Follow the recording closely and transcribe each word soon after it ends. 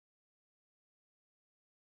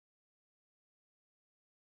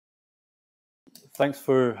Thanks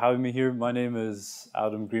for having me here. My name is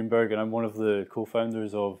Adam Greenberg, and I'm one of the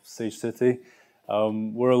co-founders of SageCity.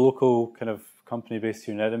 We're a local kind of company based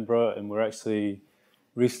here in Edinburgh, and we're actually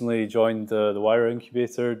recently joined the Wire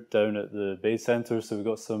Incubator down at the Bay Centre, so we've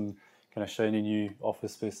got some kind of shiny new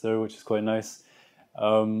office space there, which is quite nice.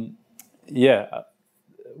 Yeah,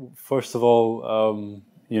 first of all,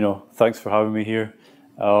 thanks for having me here.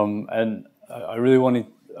 And I really wanted,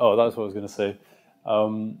 that's what I was going to say.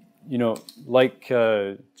 Like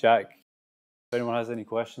Jack, if anyone has any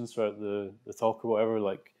questions throughout the talk or whatever,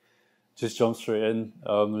 like just jump straight in.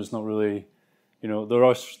 There's not really, there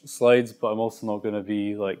are slides, but I'm also not going to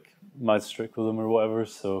be like mad strict with them or whatever.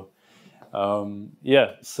 So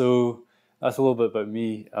yeah, so that's a little bit about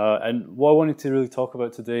me. And what I wanted to really talk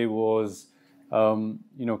about today was, kind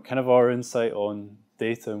of our insight on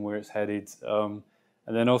data and where it's headed. And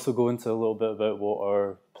then also go into a little bit about what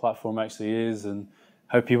our platform actually is and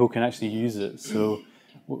how people can actually use it. So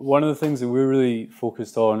one of the things that we're really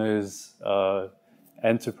focused on is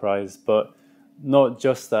enterprise, but not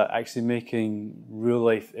just that, actually making real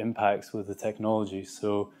life impacts with the technology.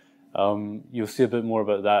 So you'll see a bit more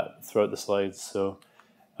about that throughout the slides. So,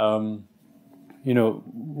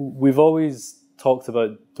 we've always talked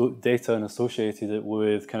about data and associated it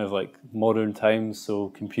with kind of like modern times, so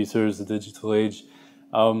computers, the digital age.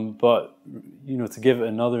 But, to give it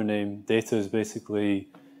another name, data is basically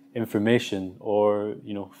information or,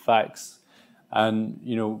 facts. And,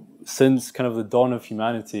 since kind of the dawn of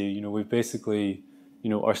humanity, we've basically,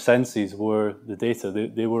 our senses were the data.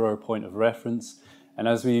 They were our point of reference. And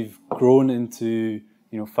as we've grown into,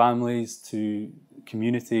 families to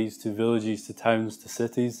communities to villages to towns to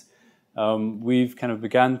cities, we've kind of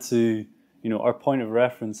began to, our point of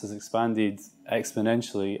reference has expanded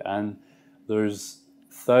exponentially, and there's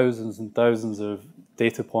thousands and thousands of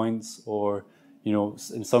data points, or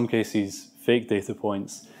in some cases fake data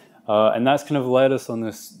points, and that's kind of led us on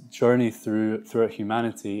this journey throughout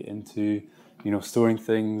humanity into storing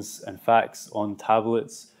things and facts on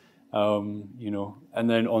tablets, and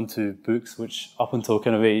then onto books, which up until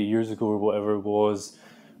kind of 80 years ago or whatever was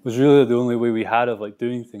really the only way we had of like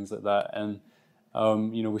doing things like that. And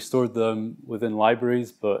we stored them within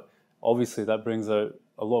libraries, but obviously that brings out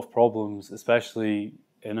a lot of problems, especially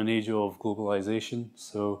in an age of globalization.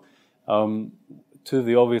 So two of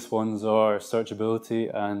the obvious ones are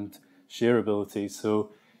searchability and shareability.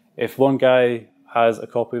 So if one guy has a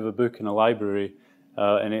copy of a book in a library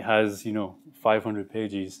and it has 500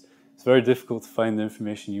 pages, it's very difficult to find the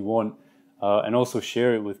information you want and also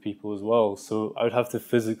share it with people as well. So I would have to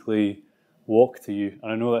physically walk to you,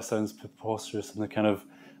 and I know that sounds preposterous in the kind of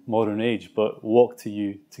modern age, but walk to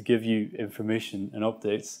you to give you information and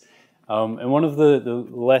updates. And one of the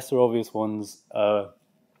lesser obvious ones,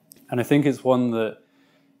 and I think it's one that,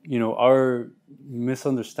 our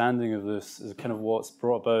misunderstanding of this is kind of what's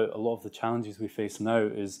brought about a lot of the challenges we face now,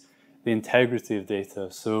 is the integrity of data.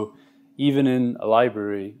 So even in a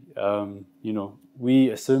library, we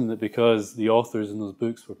assume that because the authors in those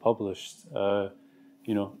books were published,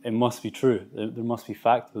 it must be true. There must be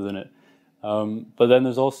fact within it. But then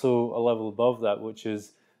there's also a level above that, which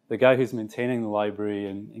is the guy who's maintaining the library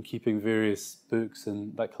and keeping various books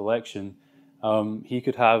and that collection. He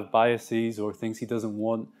could have biases or things he doesn't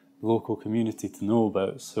want the local community to know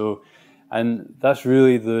about. So, and that's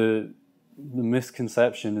really the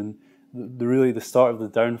misconception and really the start of the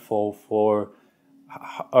downfall for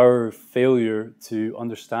our failure to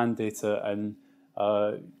understand data and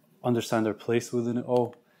understand our place within it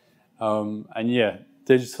all. And yeah,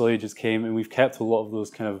 digital ages came, and we've kept a lot of those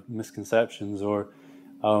kind of misconceptions or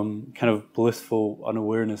kind of blissful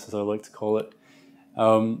unawareness, as I like to call it.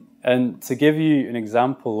 And to give you an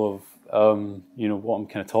example of what I'm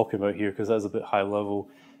kind of talking about here, because that's a bit high level,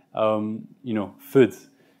 food.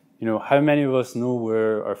 How many of us know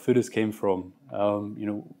where our food came from?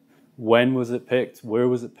 When was it picked? Where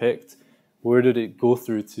was it picked? Where did it go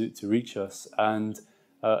through to reach us? And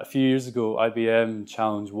a few years ago, IBM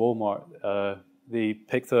challenged Walmart. They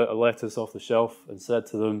picked a lettuce off the shelf and said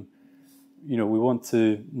to them, we want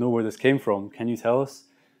to know where this came from. Can you tell us?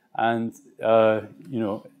 And I'm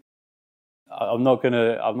not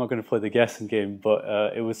gonna play the guessing game,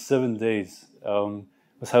 but it was 7 days.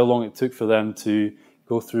 Was how long it took for them to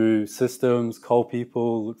go through systems, call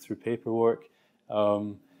people, look through paperwork.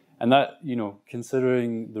 And that,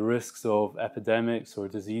 considering the risks of epidemics or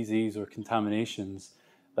diseases or contaminations,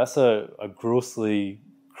 that's a grossly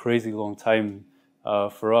crazy long time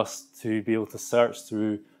for us to be able to search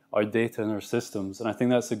through our data and our systems. And I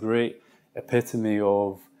think that's a great epitome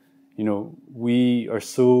of, we are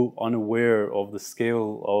so unaware of the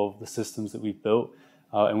scale of the systems that we've built.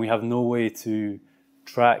 and we have no way to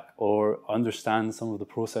track or understand some of the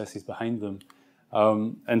processes behind them.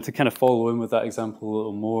 And to kind of follow in with that example a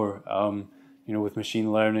little more, with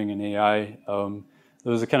machine learning and AI,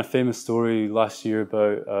 there was a kind of famous story last year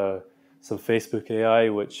about some Facebook AI,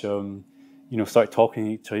 which started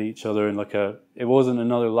talking to each other in it wasn't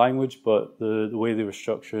another language, but the way they were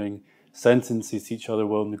structuring sentences to each other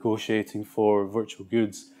while negotiating for virtual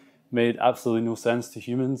goods made absolutely no sense to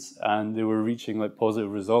humans, and they were reaching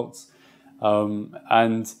positive results.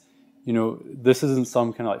 And this isn't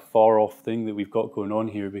some kind of far off thing that we've got going on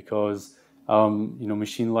here, because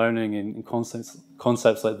machine learning and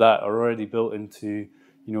concepts like that are already built into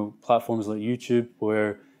platforms like YouTube,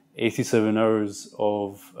 where 87 hours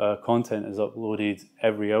of content is uploaded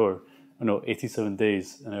every hour. 87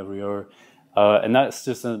 days in every hour. And that's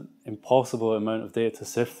just an impossible amount of data to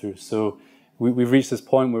sift through. So we've reached this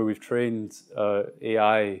point where we've trained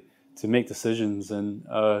AI to make decisions, and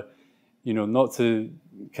not to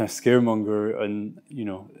kind of scaremonger and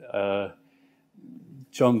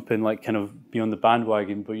jump and kind of be on the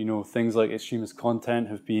bandwagon, but things like extremist content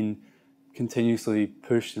have been continuously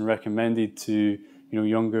pushed and recommended to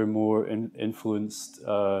younger, more influenced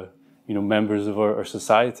members of our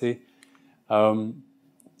society.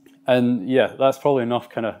 And yeah, that's probably enough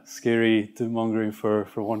kind of scary doom-mongering for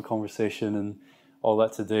one conversation and all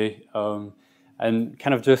that today. And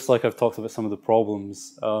kind of just like I've talked about some of the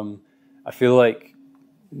problems, I feel like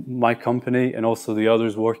my company and also the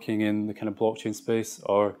others working in the kind of blockchain space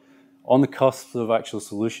are on the cusp of actual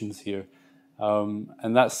solutions here.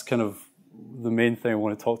 And that's kind of the main thing I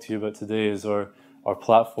want to talk to you about today is our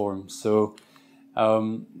platform. So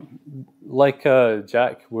like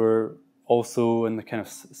Jack, we're also in the kind of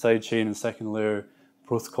sidechain and second layer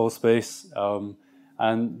protocol space.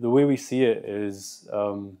 And the way we see it is,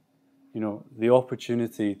 the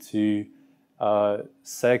opportunity to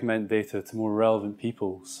segment data to more relevant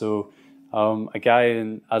people. So a guy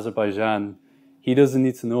in Azerbaijan, he doesn't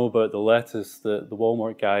need to know about the lettuce that the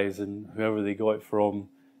Walmart guys and whoever they got it from,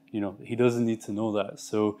 he doesn't need to know that.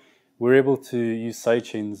 So we're able to use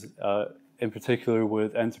sidechains, in particular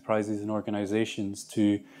with enterprises and organizations,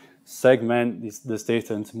 to segment this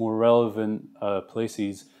data into more relevant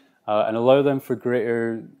places and allow them for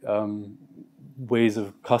greater ways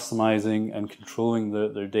of customizing and controlling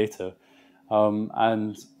their data.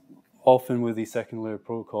 And often with these second layer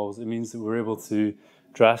protocols, it means that we're able to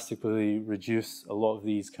drastically reduce a lot of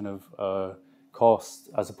these kind of costs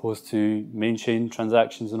as opposed to main chain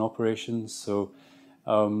transactions and operations. So,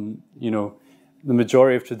 the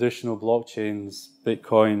majority of traditional blockchains,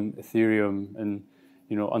 Bitcoin, Ethereum, and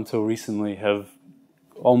until recently have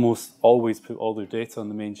almost always put all their data on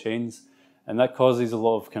the main chains, and that causes a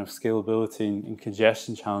lot of kind of scalability and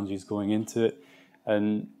congestion challenges going into it.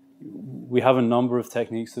 And we have a number of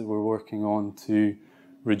techniques that we're working on to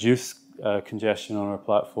reduce congestion on our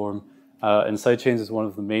platform, and sidechains is one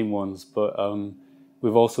of the main ones. But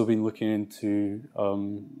we've also been looking into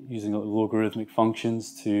using logarithmic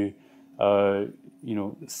functions to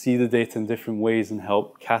see the data in different ways and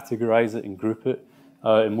help categorize it and group it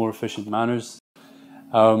in more efficient manners.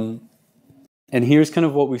 And here's kind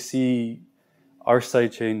of what we see our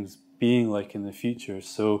sidechains being like in the future.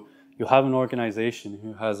 So you'll have an organization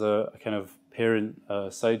who has a kind of parent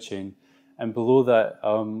sidechain, and below that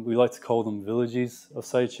we like to call them villages of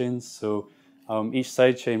sidechains. So each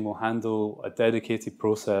sidechain will handle a dedicated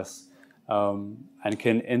process and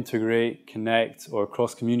can integrate, connect, or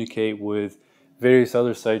cross-communicate with various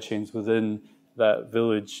other sidechains within that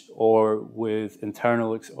village or with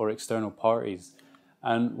internal or external parties.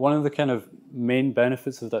 And one of the kind of main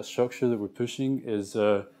benefits of that structure that we're pushing is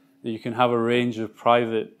that you can have a range of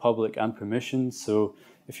private, public, and permissions. So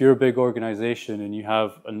if you're a big organization and you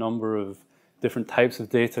have a number of different types of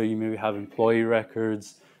data, you maybe have employee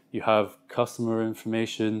records, you have customer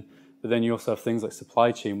information, but then you also have things like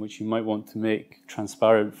supply chain, which you might want to make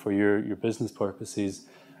transparent for your business purposes.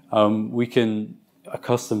 We can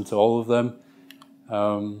accustom to all of them.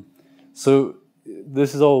 So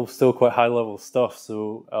this is all still quite high level stuff.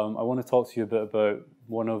 So I want to talk to you a bit about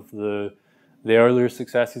one of the earlier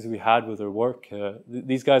successes we had with our work.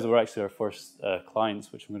 These guys were actually our first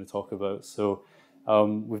clients, which I'm going to talk about. So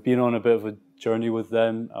we've been on a bit of a journey with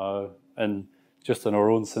them and just on our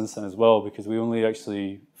own since then as well, because we only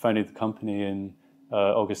actually founded the company in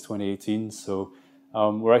August 2018. So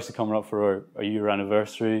we're actually coming up for our year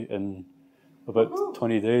anniversary in about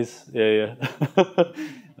 20 days. Yeah.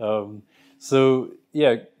 So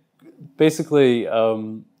yeah, basically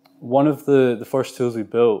one of the first tools we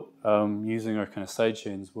built using our kind of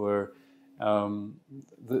sidechains were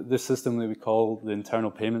this system that we call the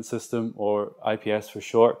internal payment system, or IPS for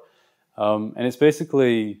short. And it's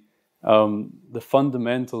basically the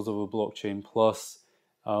fundamentals of a blockchain plus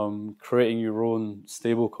creating your own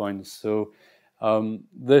stable coins. So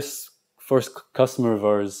this first customer of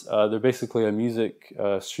ours, they're basically a music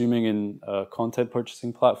streaming and content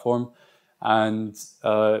purchasing platform. And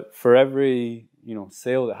for every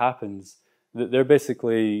sale that happens, they're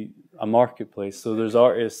basically a marketplace. So there's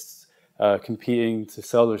artists competing to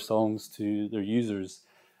sell their songs to their users.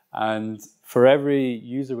 And for every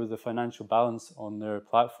user with a financial balance on their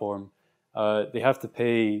platform, they have to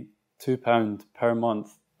pay £2 per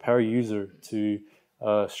month per user to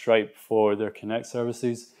Stripe for their Connect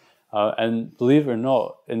services. And believe it or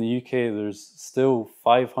not, in the UK, there's still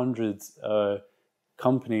 500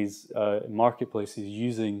 companies, marketplaces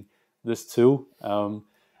using this tool.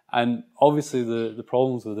 And obviously the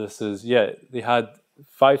problems with this is, they had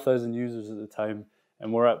 5,000 users at the time,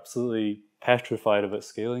 and we're absolutely petrified about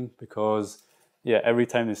scaling because, every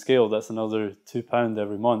time they scale, that's another £2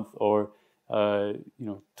 every month, or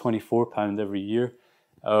 £24 every year.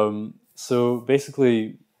 So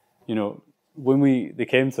basically, when they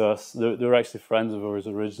came to us, they were actually friends of ours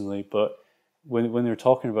originally, but when they were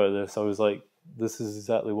talking about this, I was like, this is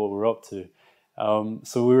exactly what we're up to.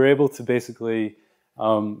 So we were able to basically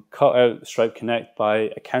cut out Stripe Connect by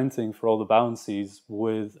accounting for all the balances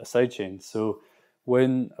with a sidechain. So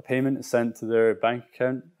when a payment is sent to their bank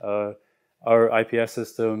account, our IPS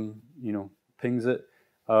system, pings it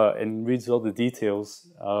and reads all the details.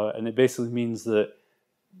 And it basically means that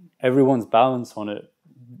everyone's balance on it,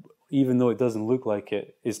 even though it doesn't look like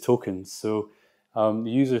it, is tokens. So the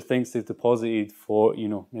user thinks they've deposited for,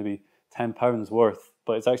 maybe £10 worth,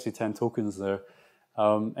 but it's actually 10 tokens there.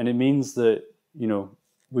 And it means that,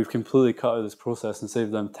 we've completely cut out this process and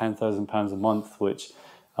saved them £10,000 a month, which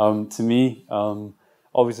to me,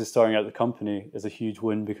 obviously starting out the company is a huge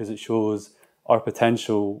win because it shows our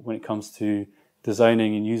potential when it comes to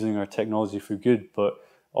designing and using our technology for good, but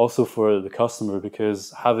also for the customer,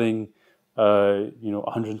 because having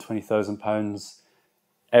 £120,000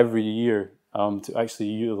 every year to actually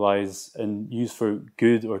utilize and use for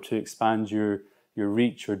good, or to expand your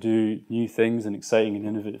reach or do new things and exciting and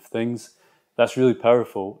innovative things, that's really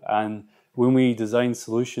powerful. And when we design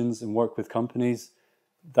solutions and work with companies,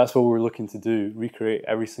 that's what we're looking to do, recreate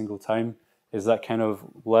every single time, is that kind of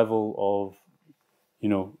level of,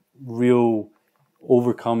 real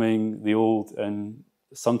overcoming the old and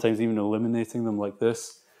sometimes even eliminating them like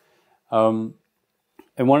this. And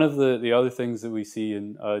one of the other things that we see,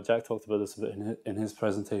 and Jack talked about this a bit in his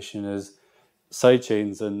presentation, is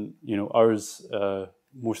sidechains, and ours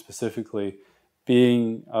more specifically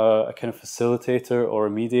being a kind of facilitator or a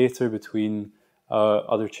mediator between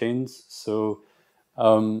other chains. So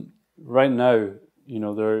right now,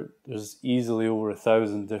 there's easily over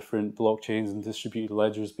 1,000 different blockchains and distributed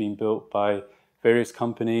ledgers being built by various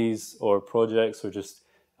companies or projects or just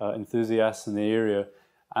enthusiasts in the area.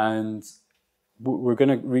 And we're going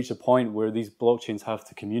to reach a point where these blockchains have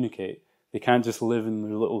to communicate. They can't just live in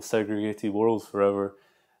their little segregated worlds forever.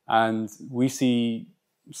 And we see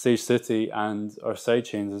SageCity and our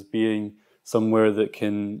sidechains as being somewhere that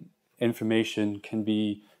information can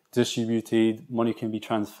be distributed, money can be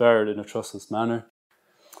transferred in a trustless manner.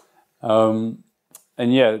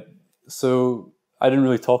 So I didn't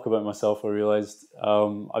really talk about myself. I realized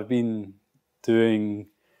I've been doing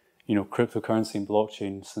cryptocurrency and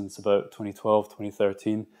blockchain since about 2012,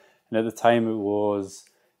 2013. And at the time it was,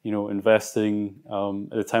 investing.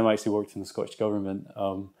 At the time I actually worked in the Scottish government.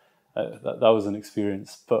 That was an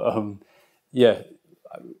experience. But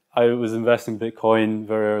I was investing Bitcoin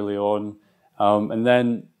very early on. And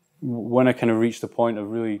then when I kind of reached the point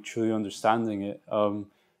of really truly understanding it,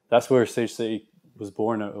 that's where SageCity was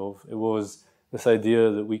born out of. It was this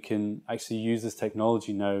idea that we can actually use this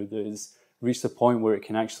technology now that has reached a point where it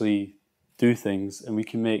can actually do things and we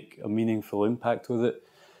can make a meaningful impact with it.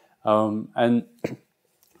 And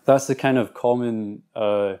that's the kind of common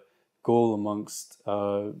goal amongst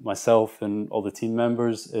myself and all the team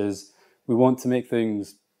members, is we want to make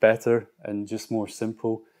things better and just more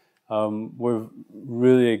simple. We're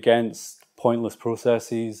really against pointless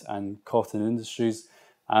processes and cotton industries,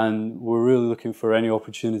 and we're really looking for any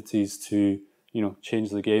opportunities to,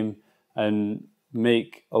 change the game and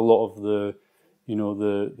make a lot of the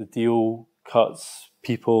deal cuts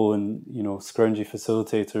people and, scroungy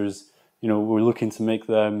facilitators, we're looking to make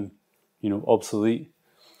them, obsolete.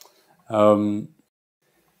 That's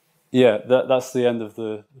the end of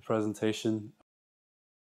the presentation.